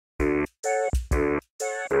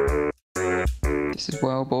This is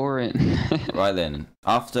well boring. Right then,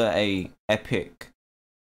 after a epic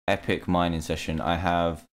mining session, I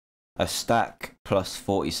have a stack plus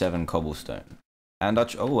 47 cobblestone, and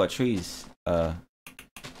our trees.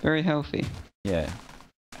 Very healthy. Yeah,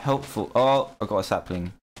 helpful. Oh, I got a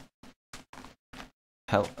sapling.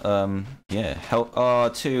 Yeah, help. Oh,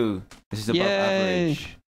 2. This is above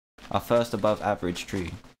average. Our first above average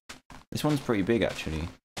tree. This one's pretty big actually.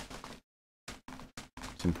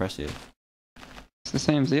 It's impressive. It's the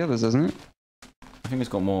same as the others, isn't it? I think it's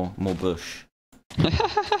got more bush.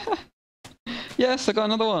 Yes, I got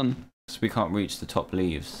another one. So we can't reach the top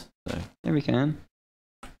leaves. So. Yeah, we can.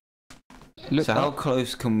 So how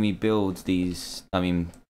close can we build these? I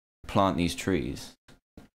mean, plant these trees?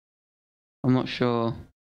 I'm not sure.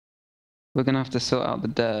 We're gonna have to sort out the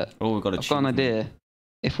dirt. Oh, we've got I've got an idea.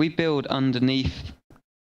 If we build underneath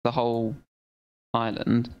the whole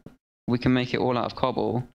island, we can make it all out of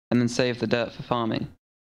cobble and then save the dirt for farming.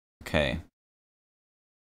 Okay.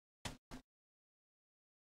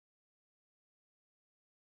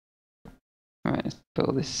 Alright, let's put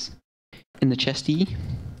all this in the chesty.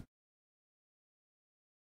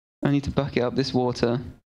 I need to bucket up this water,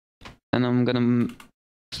 and I'm gonna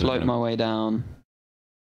float my way down.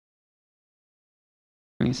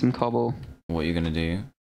 I need some cobble. What are you gonna do?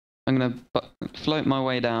 I'm gonna float my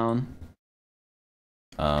way down.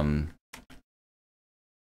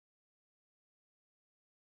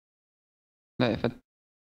 Look, if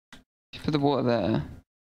you put the water there,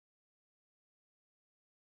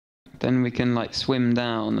 then we can like swim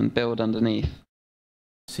down and build underneath.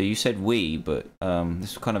 So you said we, but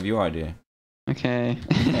this is kind of your idea. Okay.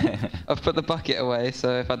 I've put the bucket away,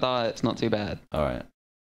 so if I die, it's not too bad. Alright.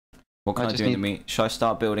 What can I do in the meat? Should I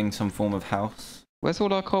start building some form of house? Where's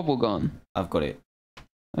all our cobble gone? I've got it.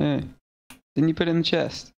 Oh. Didn't you put it in the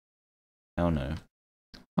chest? Hell no.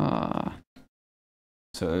 Ah.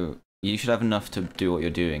 So you should have enough to do what you're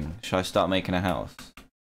doing. Should I start making a house?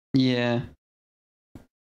 Yeah.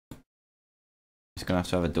 It's gonna have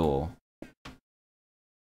to have a door.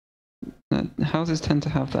 Houses tend to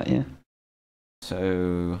have that, yeah.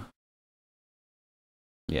 So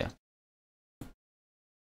yeah.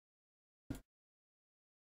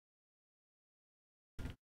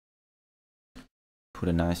 Put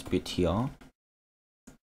a nice bit here.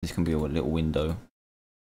 This can be a little window.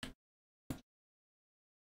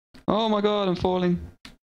 Oh my god, I'm falling.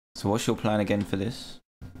 So what's your plan again for this?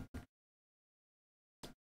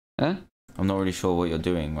 Huh? I'm not really sure what you're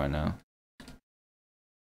doing right now.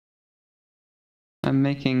 I'm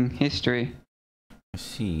making history. I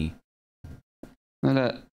see. Oh,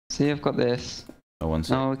 look. See, I've got this. Oh, one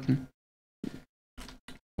sec. Now we can...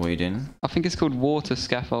 What are you doing? I think it's called water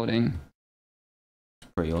scaffolding.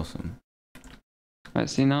 Pretty awesome. Right,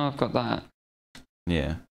 see, now I've got that.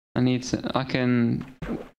 Yeah. I can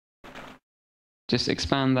just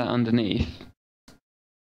expand that underneath,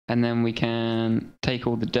 and then we can take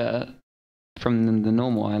all the dirt from the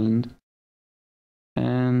normal island.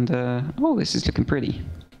 And oh, this is looking pretty.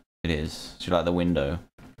 It is. Do you like the window?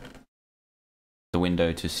 The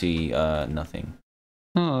window to see nothing.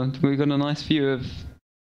 Oh, we got a nice view of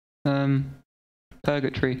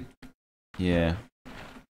purgatory. Yeah.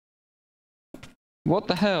 What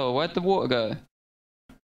the hell? Where'd the water go?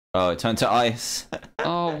 Oh, it turned to ice.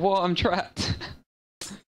 Oh, what? I'm trapped.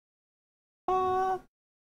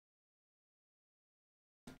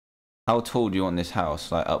 How tall do you want this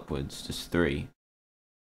house? Like upwards? Just 3?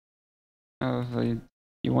 Oh,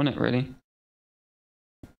 you want it really?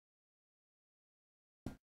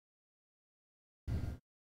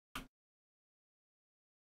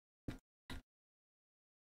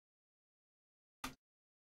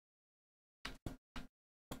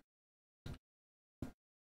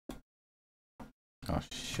 Oh,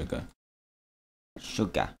 sugar.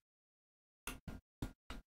 Sugar.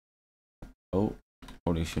 Oh,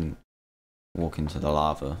 probably shouldn't walk into the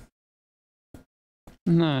lava.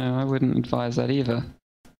 No, I wouldn't advise that either.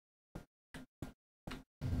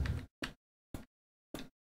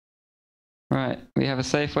 Right, we have a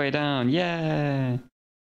safe way down. Yay!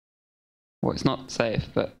 Well, it's not safe,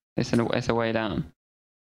 but it's a way down.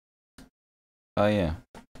 Oh yeah,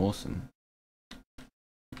 awesome.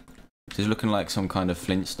 This is looking like some kind of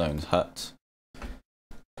Flintstones hut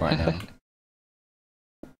right now.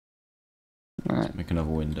 Right. Let's make another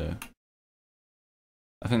window.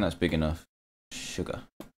 I think that's big enough. Sugar.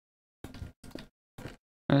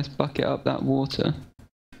 Let's bucket up that water.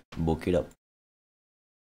 Book it up.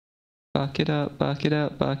 Bucket up, bucket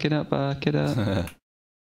up, bucket up, bucket up.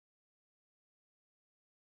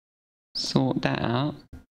 Sort that out.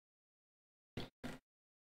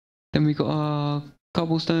 Then we got our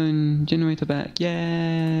Cobblestone generator back.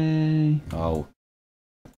 Yay! Oh,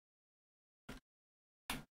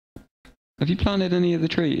 Have you planted any of the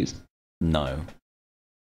trees? no.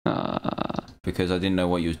 Because I didn't know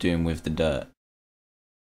what you was doing with the dirt.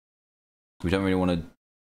 We don't really want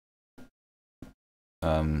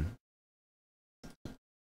to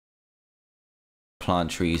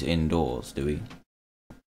plant trees indoors, do we?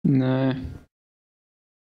 No.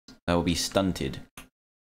 That will be stunted.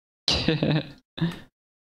 This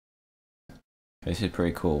is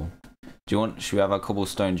pretty cool. Should we have our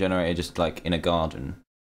cobblestone generator just like in a garden?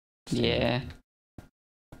 Yeah.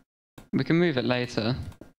 We can move it later.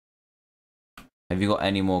 Have you got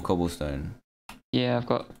any more cobblestone? Yeah, I've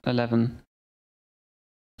got 11.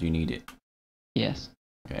 Do you need it? Yes.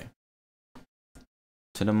 Okay.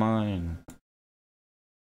 To the mine.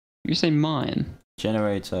 You say mine?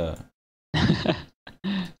 Generator.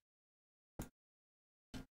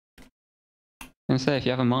 I'm say if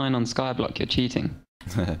you have a mine on Skyblock, you're cheating.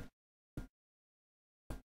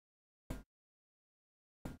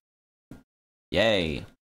 Yay.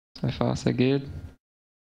 So far, so good.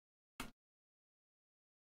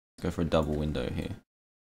 Go for a double window here.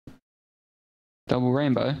 Double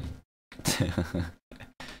rainbow.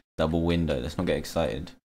 Double window. Let's not get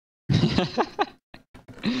excited.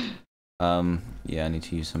 Yeah, I need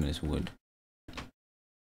to use some of this wood.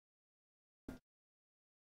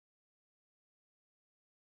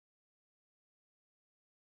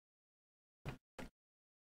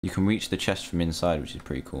 You can reach the chest from inside, which is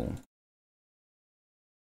pretty cool.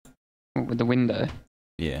 With the window.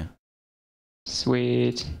 Yeah.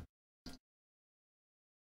 Sweet.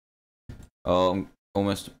 Oh, I'm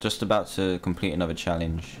almost just about to complete another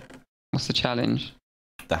challenge. What's the challenge?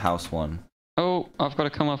 The house one. Oh, I've got to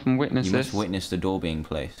come up and witness You this. must witness the door being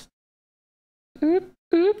placed. Oop,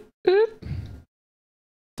 oop, oop.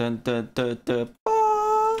 Dun dun dun dun.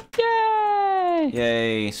 Yay!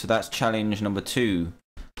 Yay! So that's challenge number 2.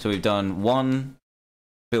 So we've done 1,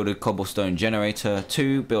 build a cobblestone generator.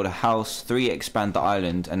 2, build a house. 3, expand the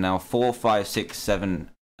island. And now 4, 5, 6, 7,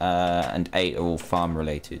 and 8 are all farm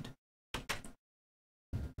related.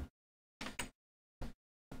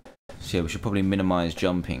 So yeah, we should probably minimize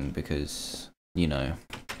jumping because, you know,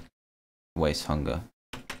 waste hunger.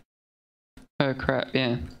 Oh crap,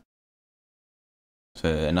 yeah. So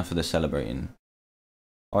enough of the celebrating.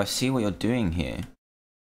 Oh, I see what you're doing here.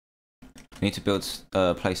 You need to build,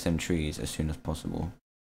 place them trees as soon as possible.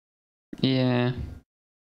 Yeah.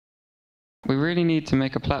 We really need to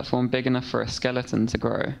make a platform big enough for a skeleton to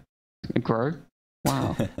grow. Grow?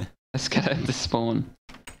 Wow. A skeleton to spawn.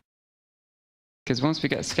 Because once we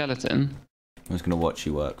get a skeleton... I'm just gonna watch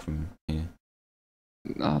you work from here.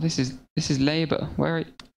 Oh, this is labour.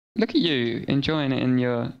 Look at you enjoying it in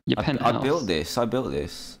your penthouse. I built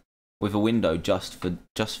this with a window just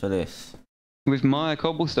for this. With my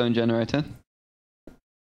cobblestone generator.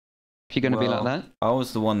 If you're going to be like that. I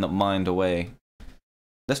was the one that mined away.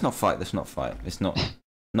 Let's not fight. It's not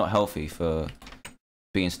healthy for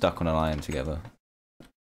being stuck on an island together.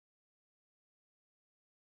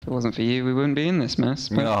 If it wasn't for you, we wouldn't be in this mess.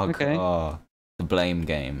 But okay. God. The blame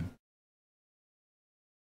game.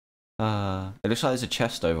 It looks like there's a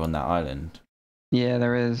chest over on that island. Yeah,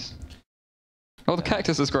 there is. Oh, the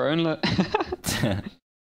cactus has grown, look.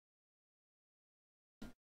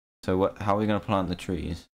 So how are we going to plant the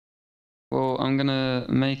trees? Well, I'm going to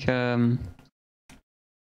make a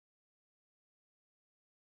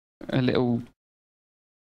little,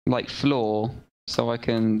 like, floor so I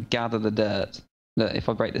can gather the dirt. Look, if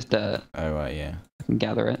I break this dirt, Oh, right, yeah. I can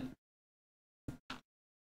gather it.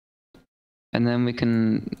 And then we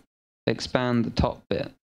can expand the top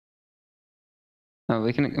bit. Oh,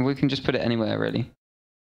 we can just put it anywhere, really.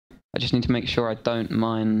 I just need to make sure I don't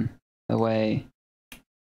mine away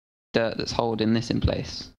dirt that's holding this in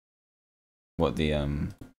place. What, the,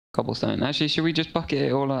 Cobblestone. Actually, should we just bucket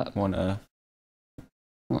it all up? One earth?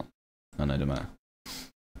 What? Oh, no, don't matter.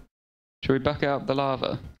 Should we bucket up the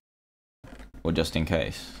lava? Or just in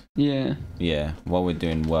case? Yeah. Yeah, while we're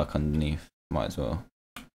doing work underneath, might as well.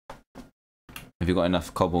 Have you got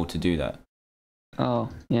enough cobble to do that? Oh,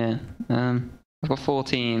 yeah. I've got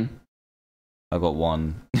 14. I got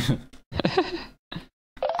 1.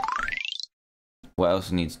 What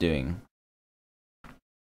else needs doing?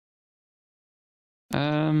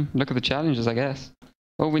 Look at the challenges, I guess.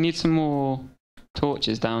 Well, we need some more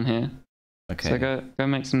torches down here. Okay. So go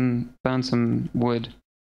burn some wood.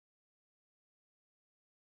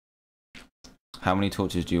 How many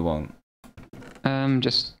torches do you want?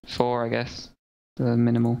 Just 4, I guess. The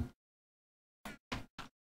minimal.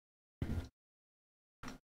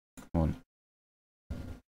 Come on.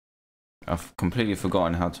 I've completely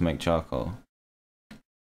forgotten how to make charcoal.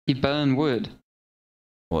 You burn wood.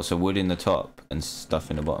 What, so wood in the top and stuff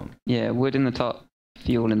in the bottom? Yeah, wood in the top,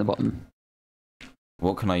 fuel in the bottom.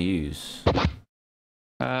 What can I use?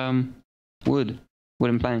 Wood.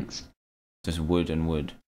 Wooden planks. Just wood and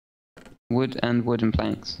wood. Wood and wooden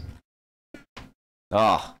planks.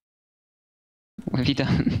 Ah! What have you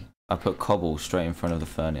done? I put cobble straight in front of the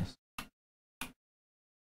furnace.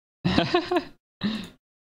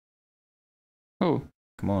 Oh.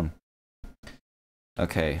 Come on.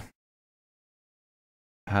 Okay.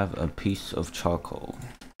 Have a piece of charcoal.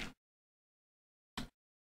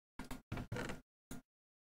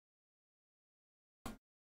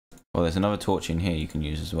 Well, there's another torch in here you can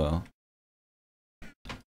use as well.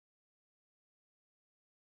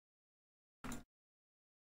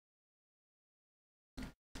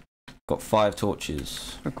 Got 5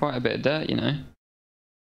 torches. Got quite a bit of dirt, you know.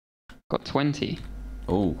 Got 20.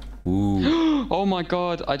 Oh. Ooh. Oh my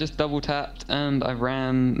god, I just double tapped and I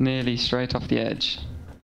ran nearly straight off the edge.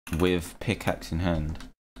 With pickaxe in hand.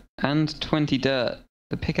 And 20 dirt.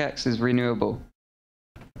 The pickaxe is renewable.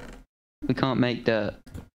 We can't make dirt.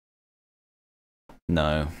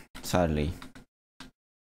 No, sadly.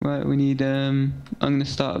 Right, we need, I'm gonna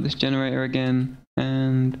start up this generator again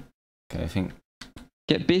and Okay, I think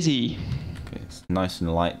get busy. okay, it's nice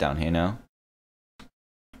and light down here now.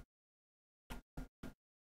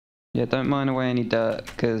 Yeah, don't mine away any dirt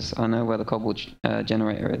because I know where the cobble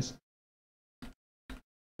generator is.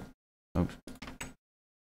 Oh.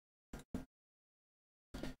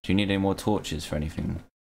 Do you need any more torches for anything?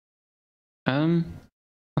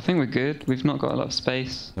 I think we're good. We've not got a lot of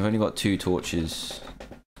space. I've only got 2 torches,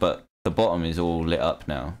 but the bottom is all lit up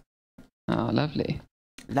now. Ah, lovely.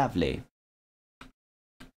 Lovely.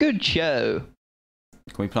 Good show.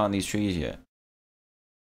 Can we plant these trees yet?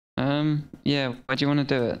 Yeah, where do you want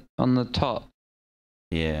to do it? On the top?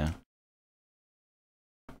 Yeah.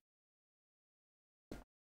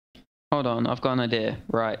 Hold on, I've got an idea.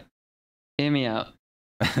 Right. Hear me out.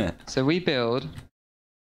 So we build...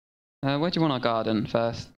 where do you want our garden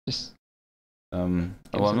first? Just... well, I'm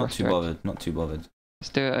not too bothered. Not too bothered. Let's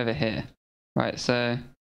do it over here. Right, so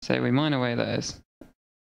we mine away those.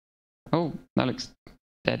 Oh, that looks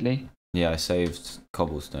deadly. Yeah, I saved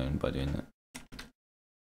cobblestone by doing that.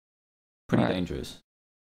 Pretty Right. dangerous.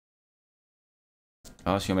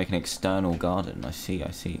 Oh, so you're making an external garden. I see,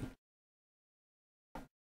 I see.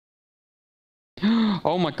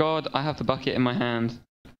 Oh my god, I have the bucket in my hand.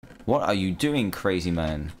 What are you doing, crazy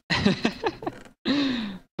man?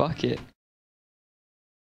 Bucket.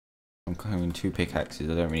 I'm carrying 2 pickaxes.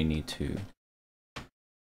 I don't really need 2.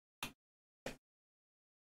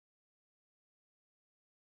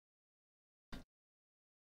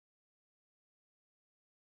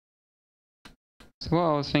 So what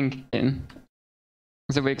I was thinking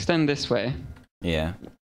is that we extend this way, Yeah.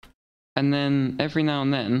 and then every now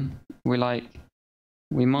and then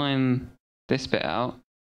we mine this bit out,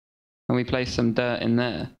 and we place some dirt in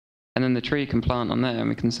there, and then the tree can plant on there, and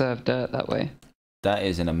we conserve dirt that way. That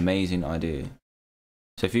is an amazing idea.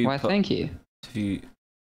 So if you Why, thank you.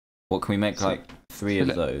 What can we make, like 3 of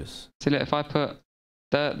look- those? So look, if I put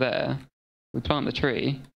dirt there, we plant the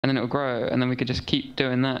tree, and then it'll grow, and then we could just keep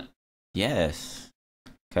doing that. Yes.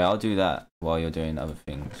 Okay, I'll do that while you're doing other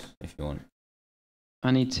things, if you want.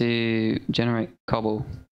 I need to generate cobble.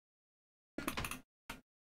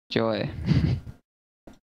 Joy.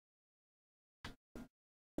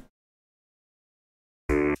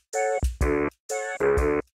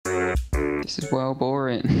 This is well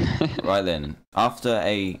boring. Right then, after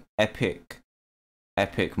a epic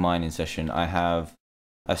mining session, I have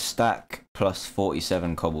a stack plus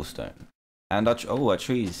 47 cobblestone. And our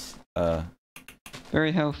trees,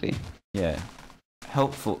 Very healthy. yeah,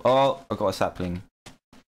 helpful. Oh, I got a sapling.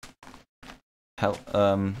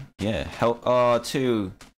 Oh,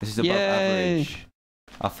 2. This is above Yay. average.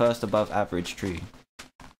 Our first above average tree.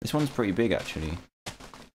 This one's pretty big, actually.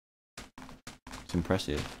 It's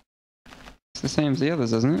impressive. It's the same as the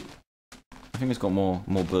others, isn't it? I think it's got more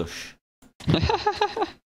bush.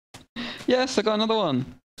 Yes, I got another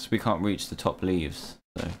one. So we can't reach the top leaves.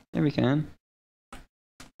 So, Yeah, we can.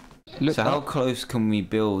 Look so how up. close can we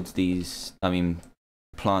build these? I mean,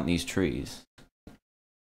 plant these trees?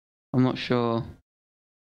 I'm not sure.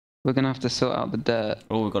 We're gonna have to sort out the dirt.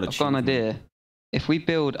 Oh, we've got I've got an idea. If we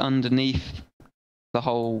build underneath the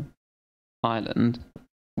whole island,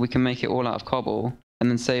 we can make it all out of cobble and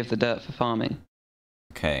then save the dirt for farming.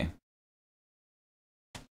 Okay.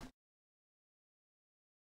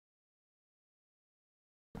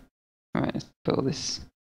 Alright, let's put all this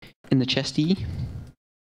in the chesty.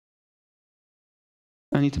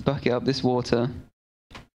 I need to bucket up this water,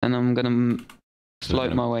 and I'm gonna So we're float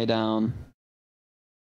gonna- my way down.